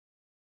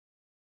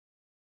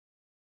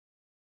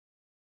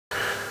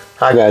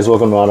Hi guys,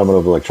 welcome to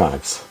Automotive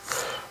Electronics.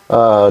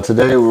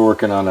 Today we're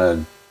working on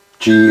a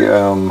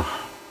GM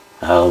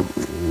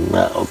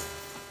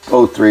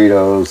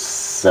 03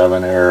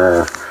 07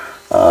 error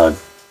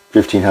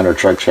 1500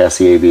 truck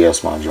chassis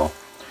ABS module.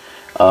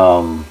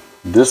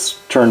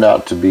 This turned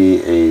out to be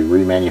a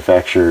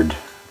remanufactured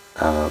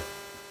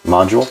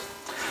module,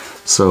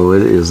 so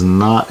it is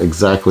not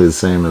exactly the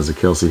same as the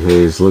Kelsey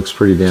Hayes. Looks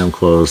pretty damn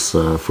close.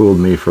 Fooled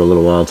me for a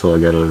little while till I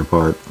got it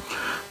apart,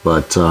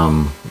 but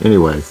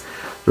anyway,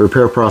 the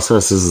repair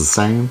process is the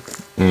same,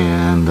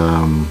 and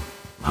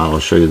I'll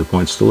show you the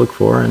points to look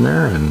for in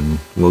there, and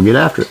we'll get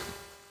after it.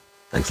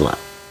 Thanks a lot.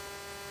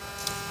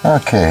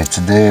 Okay,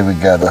 today we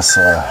got us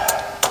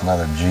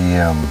another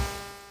GM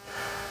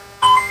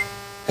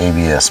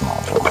ABS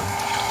module.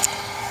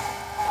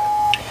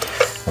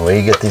 The way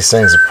you get these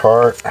things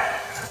apart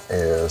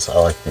is I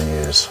like to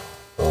use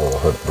a little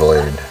hook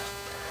blade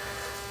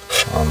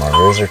on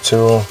my razor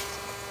tool.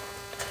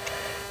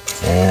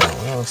 And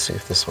well, let's see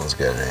if this one's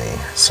got any.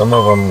 Some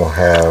of them will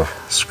have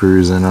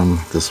screws in them.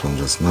 This one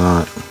does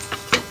not.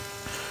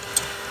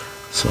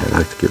 So I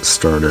like to get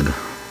started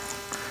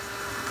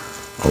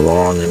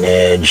along an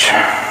edge.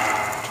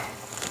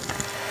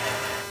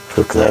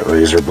 Hook that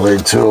razor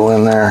blade tool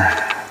in there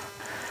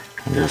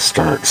and just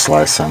start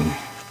slicing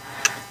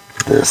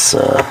this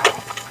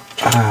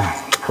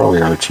probably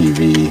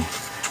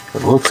RTV.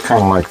 It looks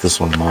kind of like this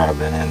one might have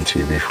been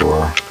into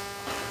before.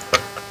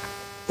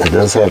 It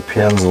does have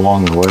pins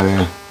along the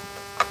way,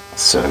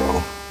 so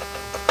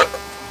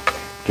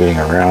getting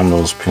around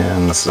those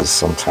pins is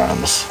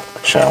sometimes a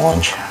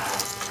challenge.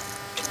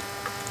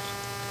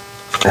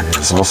 And it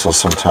is also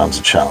sometimes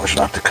a challenge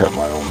not to cut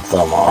my own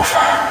thumb off.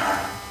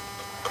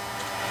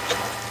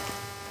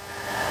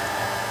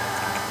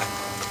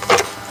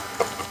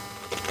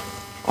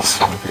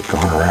 So I'll get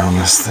going around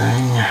this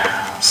thing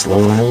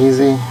slow and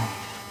easy.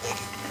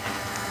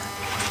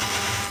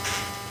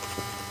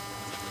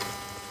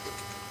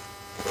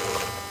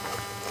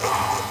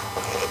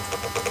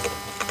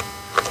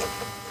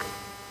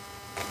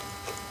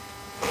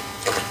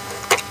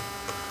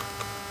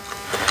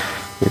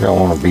 You don't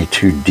want to be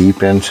too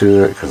deep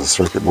into it because the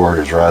circuit board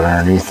is right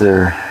underneath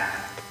there.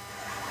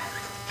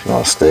 You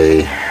want to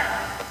stay,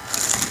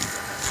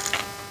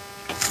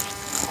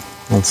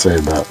 let's say,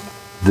 about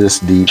this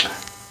deep.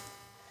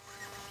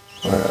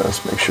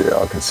 Let's make sure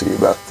y'all can see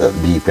about that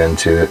deep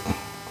into it.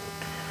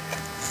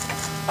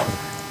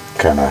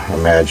 Kind of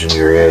imagine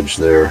your edge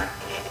there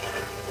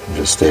and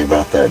just stay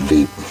about that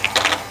deep.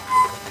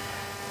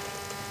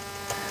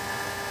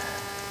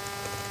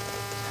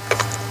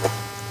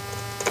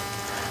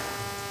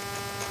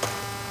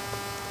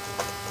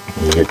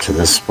 You get to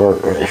this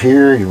part right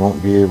here, you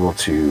won't be able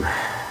to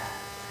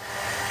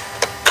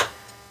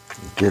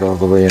get all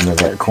the way into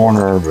that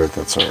corner, but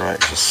that's alright.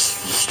 Just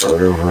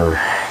start over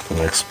the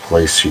next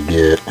place you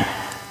get.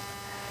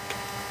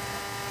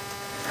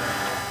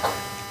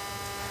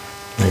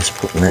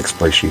 Next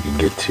place you can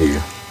get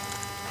to.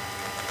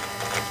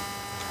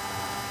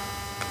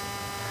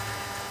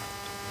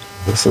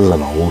 This is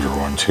an older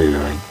one too.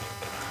 I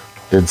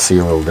did see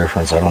a little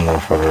difference. I don't know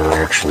if I've ever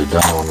actually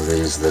done one of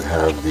these that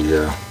have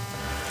the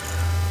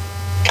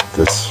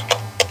this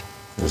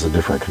is a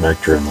different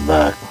connector in the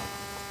back.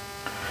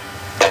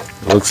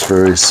 It looks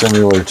very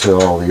similar to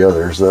all the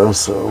others though,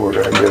 so we're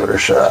going to give it a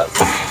shot.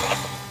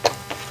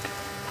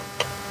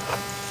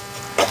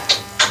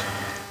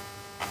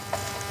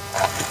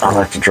 I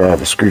like to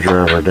drive a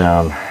screwdriver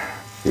down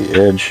the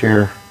edge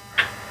here.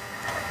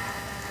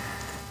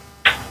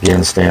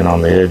 Again, staying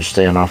on the edge,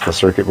 staying off the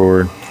circuit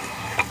board.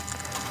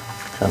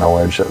 Kind of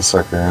wedge that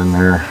sucker in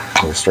there.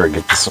 You start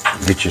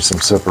get you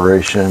some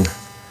separation.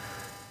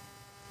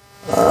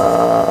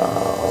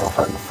 If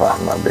I can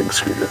find my big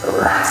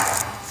screwdriver.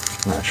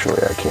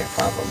 Naturally, I can't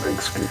find my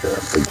big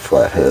screwdriver, big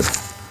flathead.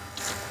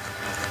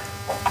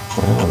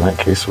 Well, in that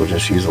case, we'll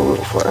just use a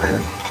little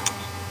flathead.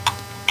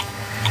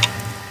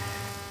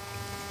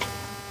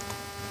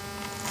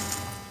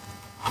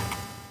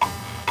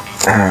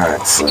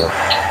 Alright, so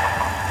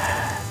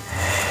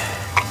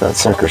that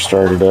sucker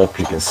started up.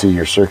 You can see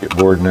your circuit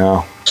board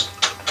now.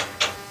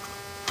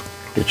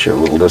 Get you a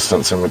little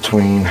distance in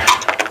between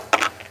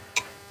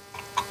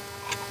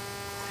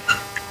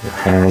your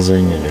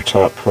housing and your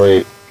top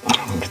plate.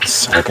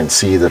 I can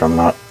see that I'm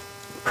not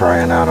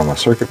prying out on my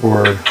circuit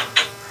board.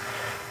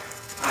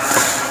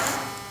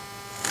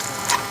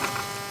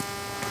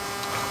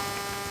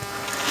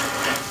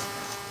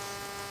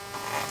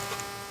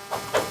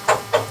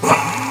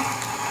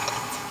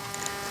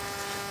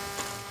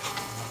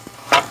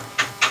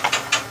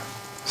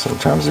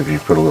 Sometimes if you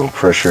put a little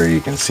pressure,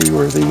 you can see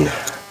where the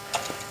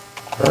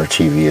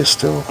RTV is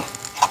still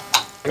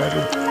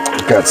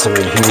got some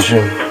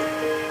adhesion.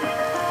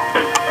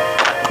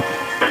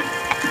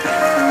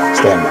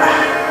 Stand by.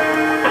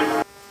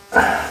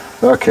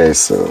 Okay,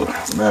 so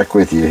back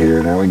with you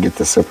here. Now we get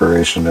the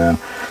separation down.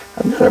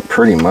 I've got it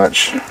pretty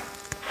much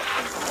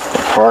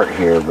apart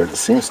here, but it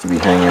seems to be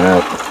hanging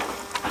up.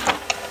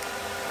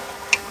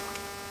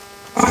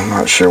 I'm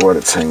not sure what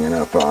it's hanging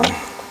up on.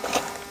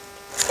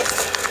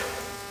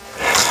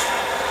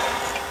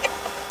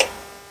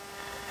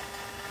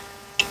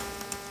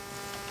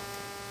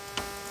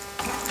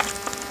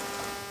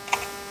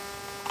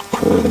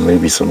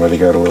 maybe somebody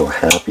got a little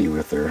happy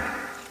with their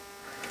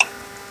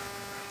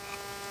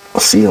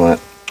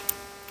sealant.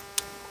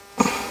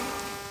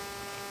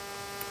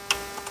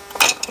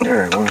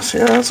 There it was.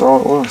 Yeah, that's all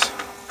it was.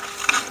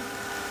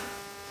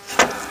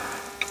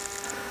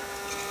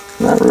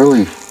 Not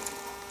really.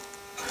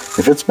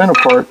 If it's been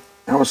apart,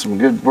 that was some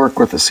good work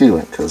with the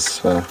sealant,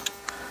 because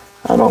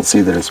I don't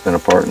see that it's been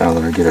apart now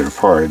that I get it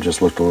apart. It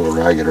just looked a little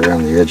ragged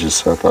around the edges,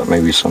 so I thought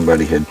maybe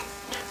somebody had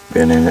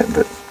been in it,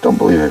 but don't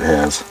believe it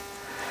has.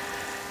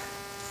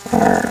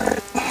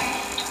 Alright.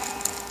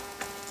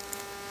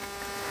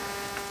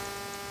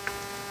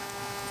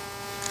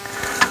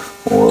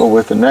 Well,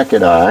 with the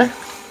naked eye,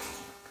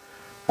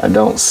 I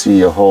don't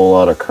see a whole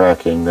lot of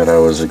cracking that I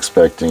was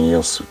expecting.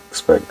 You'll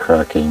expect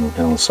cracking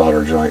on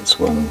solder joints,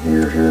 one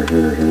here, here,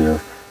 here,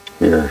 here,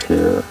 here,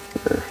 here,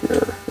 here,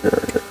 here,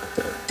 here,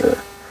 here, here.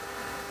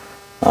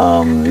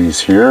 These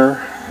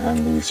here,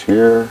 and these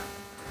here.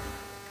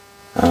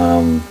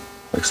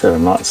 Like I said,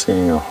 I'm not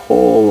seeing a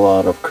whole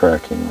lot of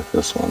cracking with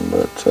this one,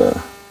 but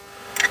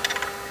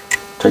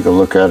take a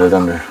look at it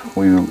under,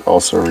 we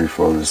also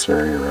reflow this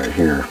area right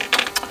here.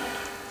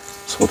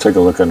 So we'll take a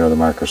look under the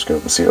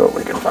microscope and see what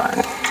we can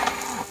find.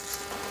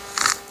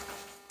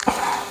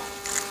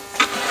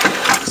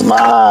 My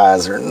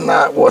eyes are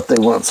not what they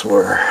once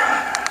were.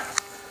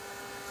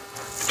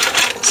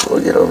 So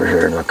we'll get over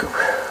here and look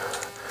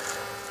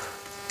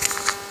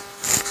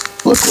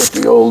with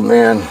the old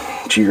man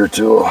cheater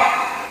tool.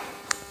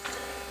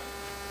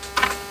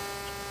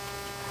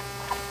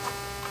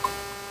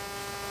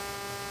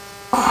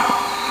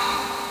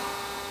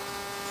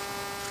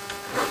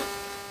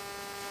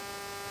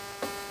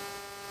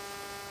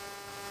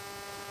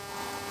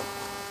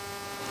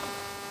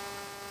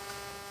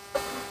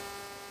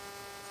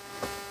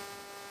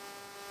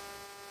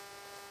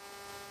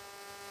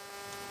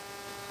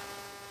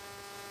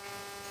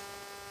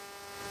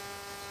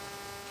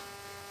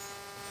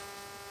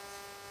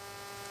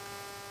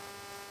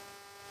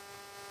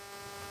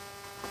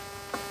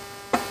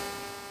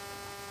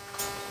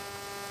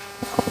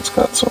 It's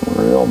got some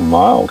real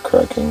mild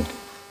cracking.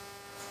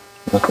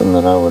 Nothing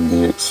that I would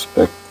be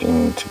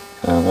expecting to...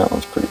 that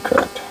one's pretty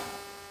cracked.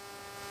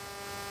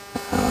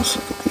 Let's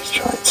look at these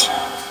joints.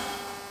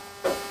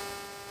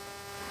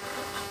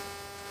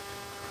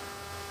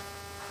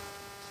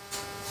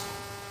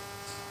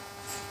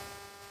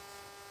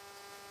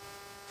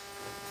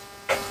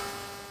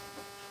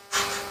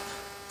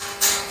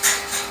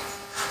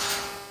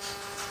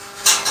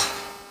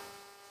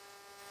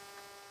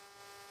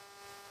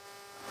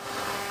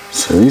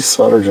 So these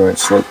solder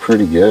joints look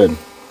pretty good.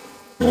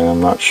 And I'm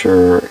not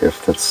sure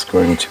if that's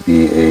going to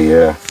be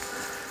a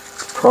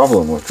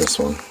problem with this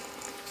one.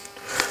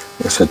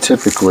 Like I said,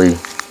 typically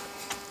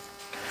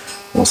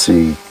we'll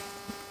see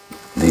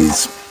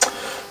these,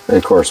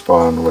 they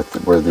correspond with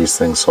where these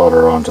things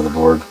solder onto the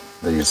board.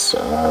 These,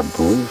 I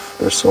believe,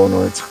 they're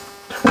solenoids.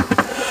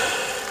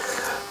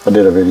 I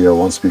did a video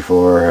once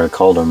before, I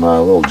called them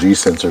little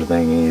G-sensor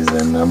thingies,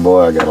 and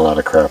boy, I got a lot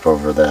of crap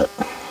over that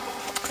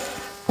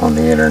on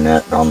the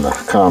internet, on the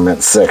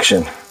comments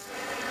section.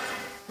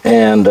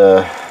 And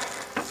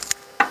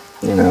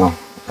you know,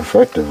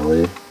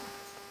 effectively,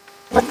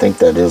 I think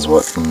that is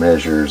what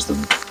measures the,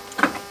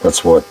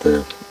 that's what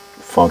the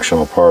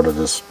functional part of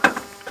this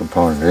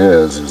component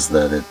is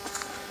that it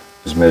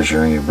is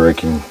measuring your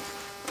braking.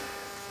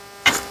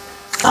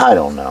 I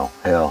don't know,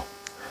 hell,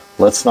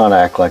 let's not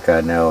act like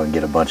I know and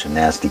get a bunch of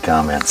nasty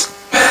comments.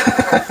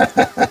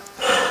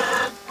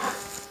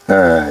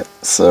 Alright,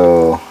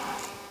 so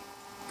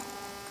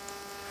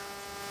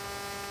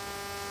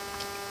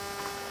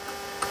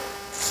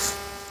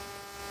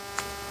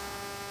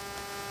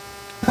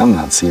I'm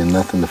not seeing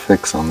nothing to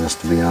fix on this,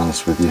 to be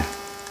honest with you.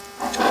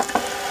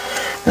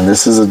 And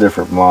this is a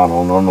different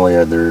model.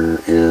 Normally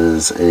there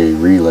is a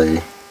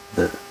relay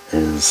that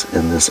is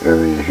in this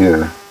area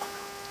here.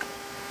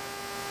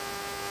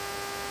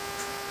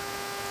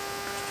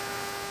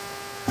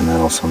 And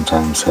that'll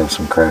sometimes have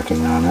some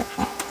cracking on it.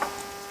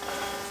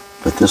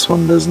 But this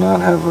one does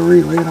not have a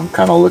relay. And I'm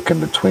kind of looking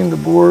between the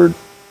board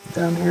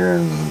down here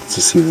and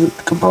to see the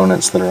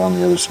components that are on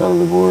the other side of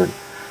the board.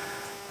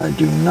 I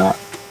do not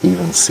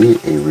even see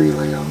a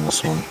relay on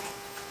this one.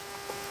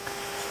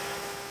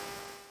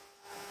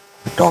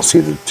 I don't see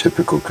the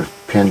typical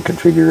pin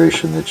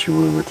configuration that you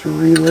would with your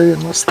relay,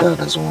 unless that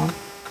is one.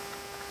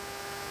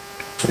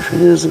 If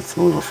it is, it's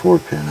a little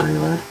 4-pin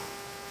relay.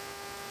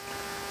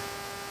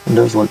 It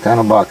does look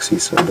kind of boxy,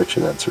 so I bet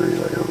you that's a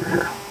relay over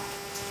here.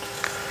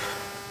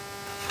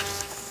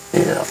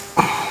 Yeah.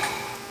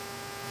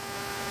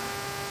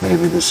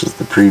 Maybe this is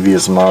the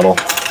previous model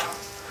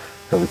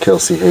of the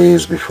Kelsey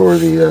Hayes before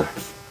the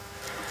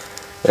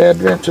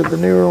advent of the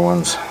newer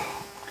ones.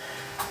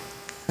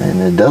 And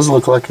it does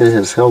look like it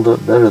has held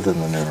up better than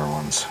the newer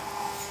ones.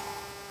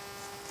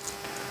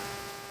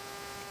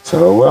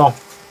 So, well,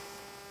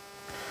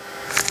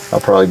 I'll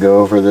probably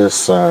go over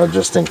this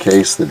just in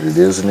case that it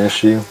is an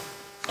issue.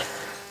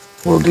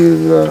 We'll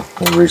we'll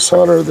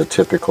resolder the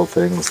typical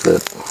things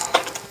that,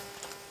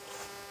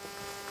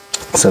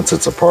 since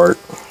it's apart,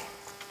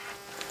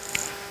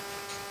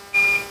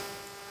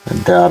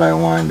 doubt I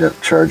wind up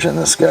charging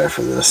this guy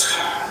for this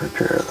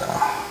repair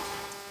though,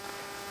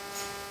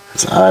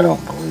 because I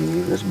don't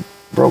believe it's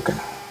broken.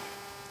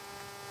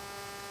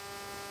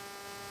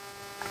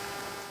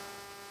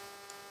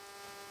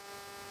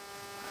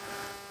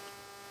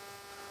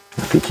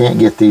 If you can't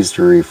get these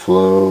to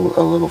reflow,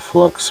 a little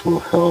flux will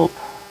help.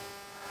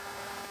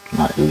 I'm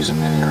not using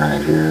any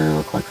right here. They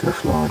look like they're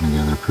flowing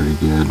together pretty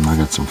good. I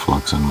got some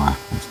flux in my,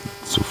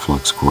 it's a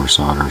flux core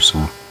solder, so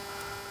I'm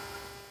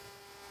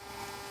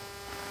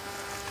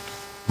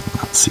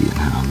not seeing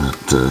how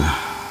that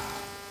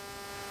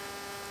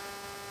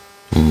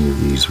any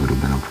of these would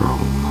have been a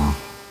problem though.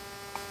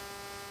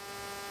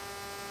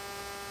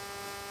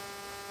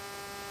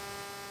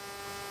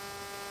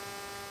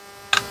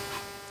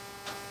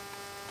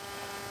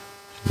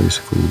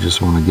 Basically, you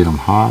just want to get them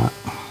hot.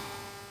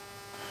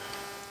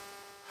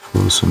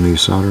 Flow some new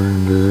solder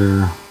into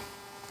there.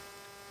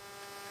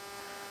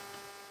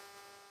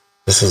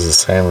 This is the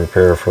same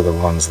repair for the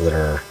ones that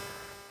are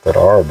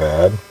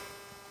bad.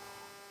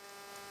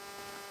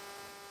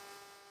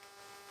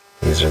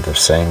 These are the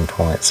same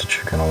points that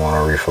you're going to want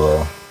to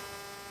reflow.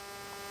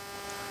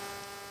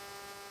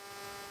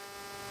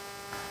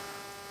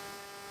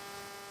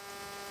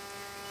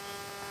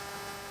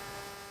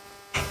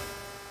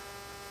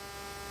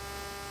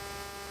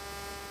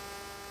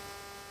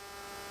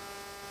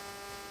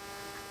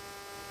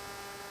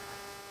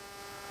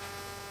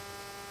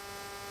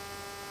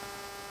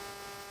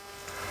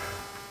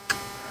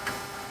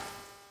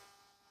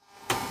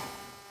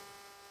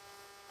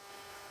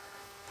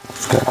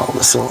 Got all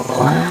the cylinder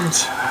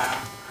lines.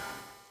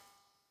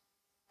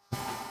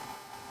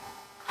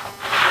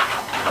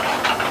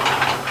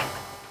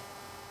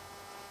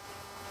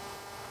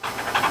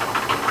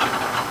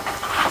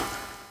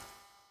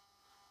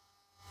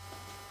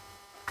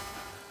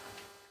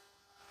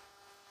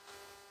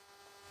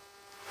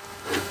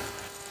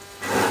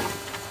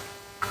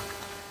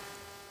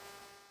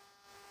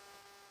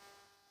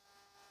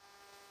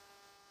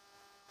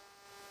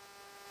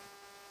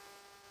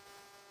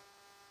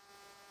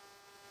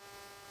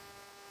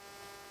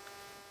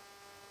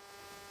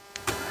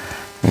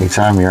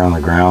 Anytime you're on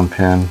the ground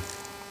pin, it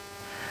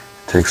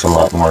takes a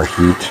lot more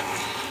heat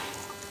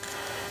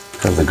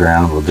because the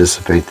ground will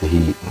dissipate the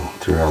heat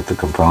throughout the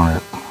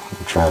component.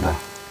 It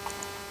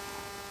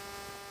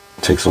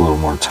takes a little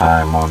more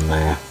time on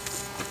a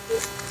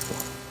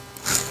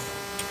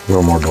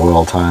little more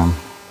dwell time.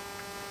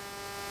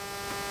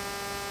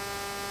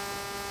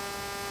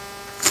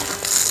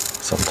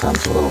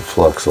 Sometimes a little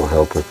flux will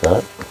help with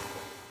that.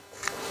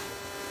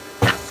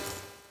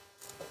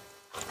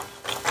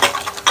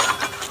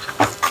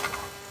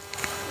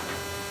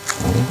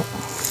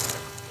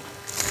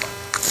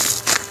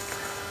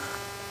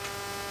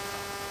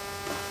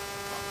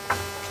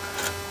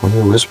 What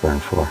are you whispering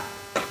for?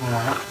 I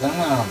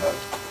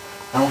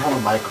don't have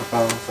a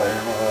microphone, so I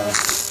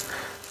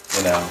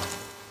don't want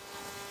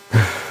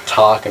to,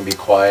 talk and be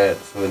quiet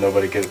so that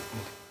nobody could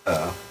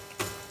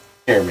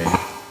hear me.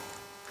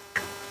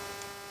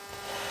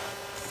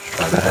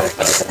 I'm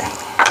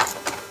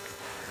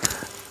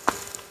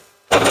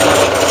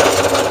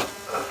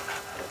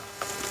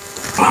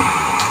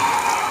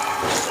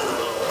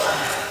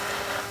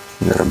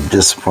gonna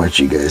disappoint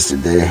you guys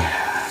today.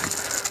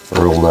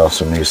 Rolled off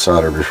some new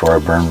solder before I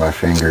burned my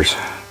fingers.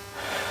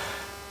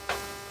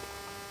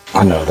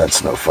 I know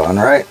that's no fun,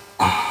 right?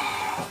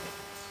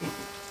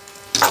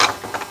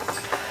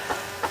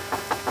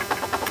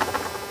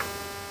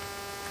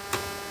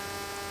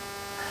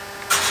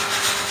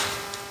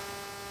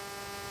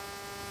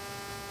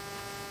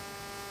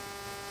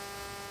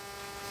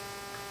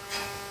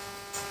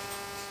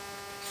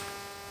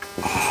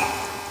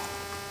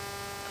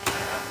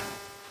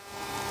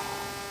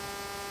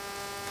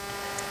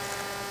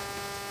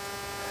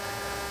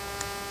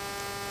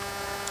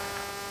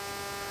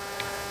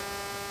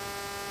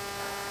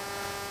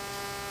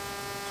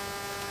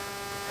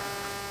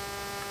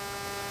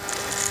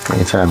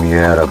 Anytime you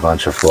add a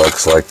bunch of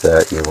flux like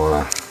that, you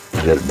want to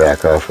get it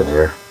back off of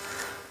there.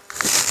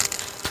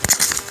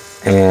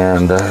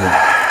 And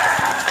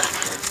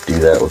do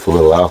that with a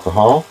little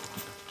alcohol.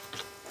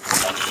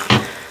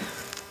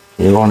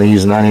 You want to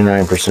use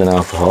 99%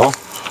 alcohol.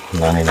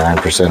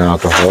 99%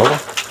 alcohol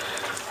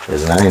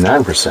is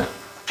 99%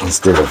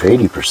 instead of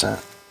 80%.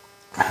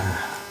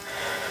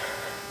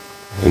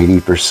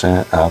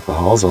 80%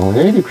 alcohol is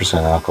only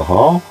 80%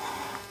 alcohol.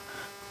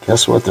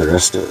 Guess what the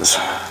rest is?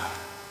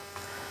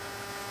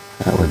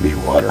 That would be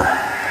water.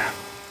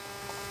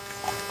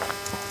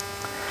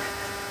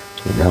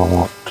 You don't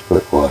want to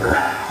put water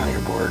on your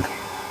board.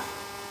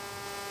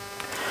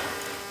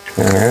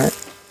 Alright.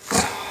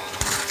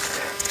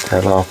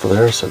 That off of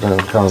there so it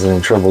doesn't cause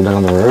any trouble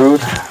down the road.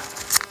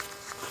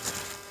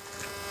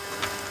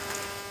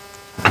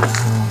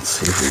 Let's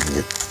see if we can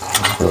get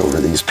over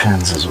these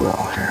pins as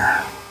well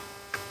here.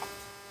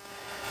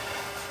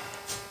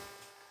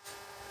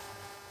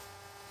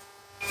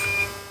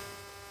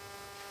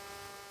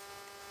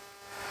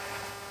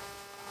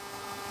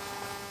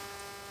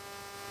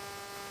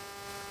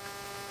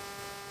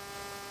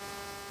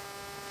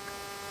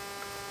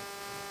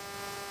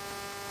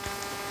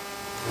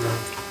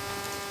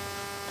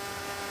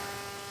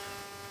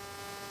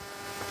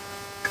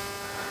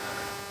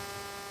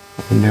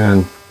 When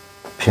doing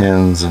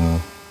pins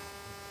and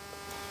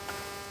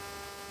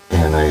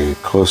in a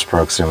close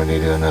proximity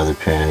to another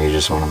pin, you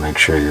just want to make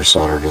sure your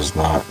solder does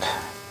not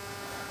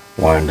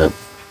wind up,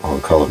 I'll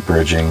call it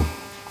bridging,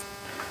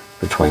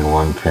 between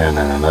one pin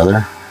and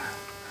another.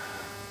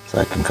 So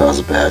that can cause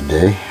a bad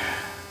day.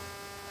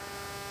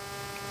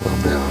 A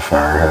little bit of a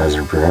fire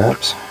hazard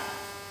perhaps.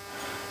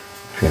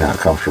 If you're not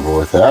comfortable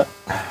with that,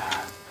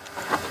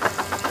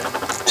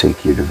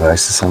 take your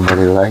device to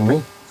somebody like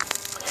me.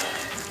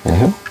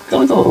 Anywho, I'm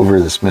going to go over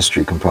this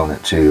mystery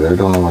component too. I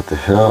don't know what the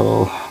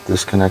hell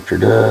this connector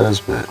does,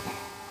 but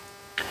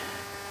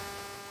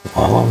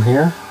while I'm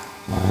here,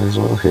 might as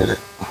well hit it.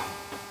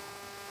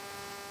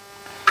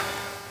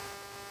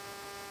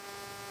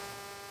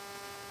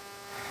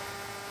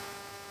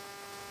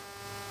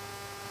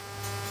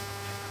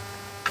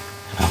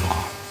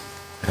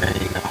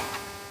 There you go.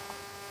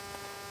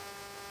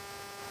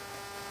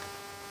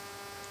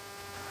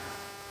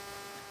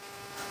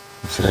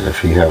 Said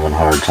if you're having a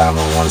hard time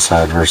on one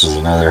side versus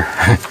another,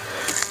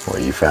 well,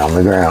 you found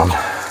the ground.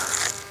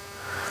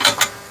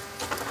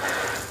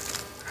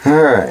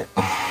 Alright.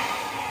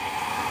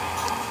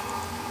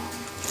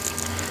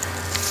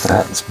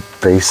 That's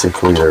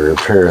basically the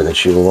repair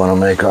that you'll want to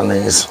make on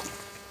these.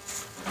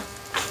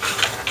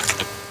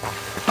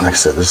 Like I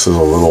said, this is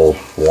a little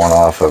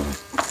one-off of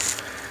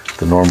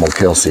the normal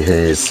Kelsey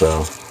Hayes,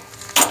 so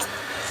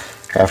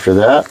after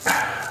that,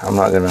 I'm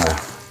not going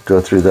to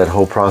go through that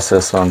whole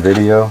process on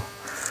video.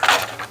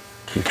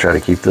 Try to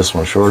keep this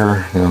one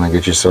shorter. You want to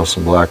get yourself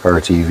some black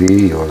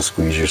RTV. You want to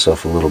squeeze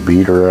yourself a little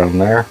bead around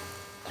there,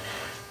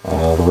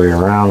 all the way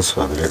around,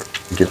 so that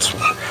it gets,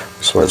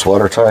 so it's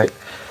watertight.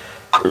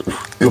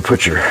 You'll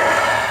put your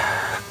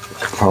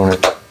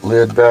component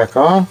lid back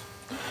on,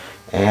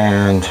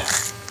 and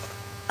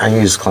I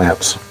use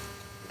clamps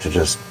to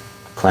just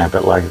clamp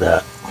it like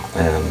that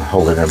and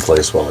hold it in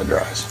place while it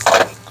dries.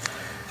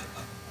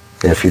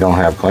 If you don't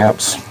have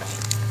clamps,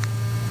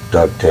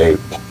 duct tape,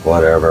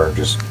 whatever,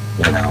 just,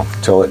 you know,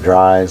 till it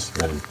dries,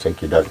 then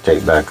take your duct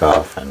tape back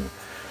off and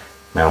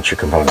mount your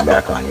component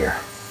back on your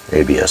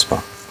ABS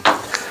pump.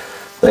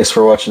 Thanks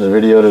for watching the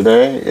video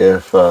today.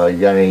 If you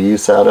got any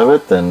use out of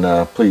it,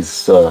 then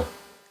please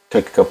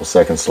take a couple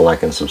seconds to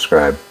like and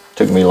subscribe. It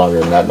took me longer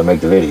than that to make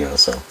the video,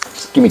 so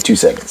just give me 2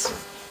 seconds.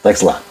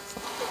 Thanks a lot.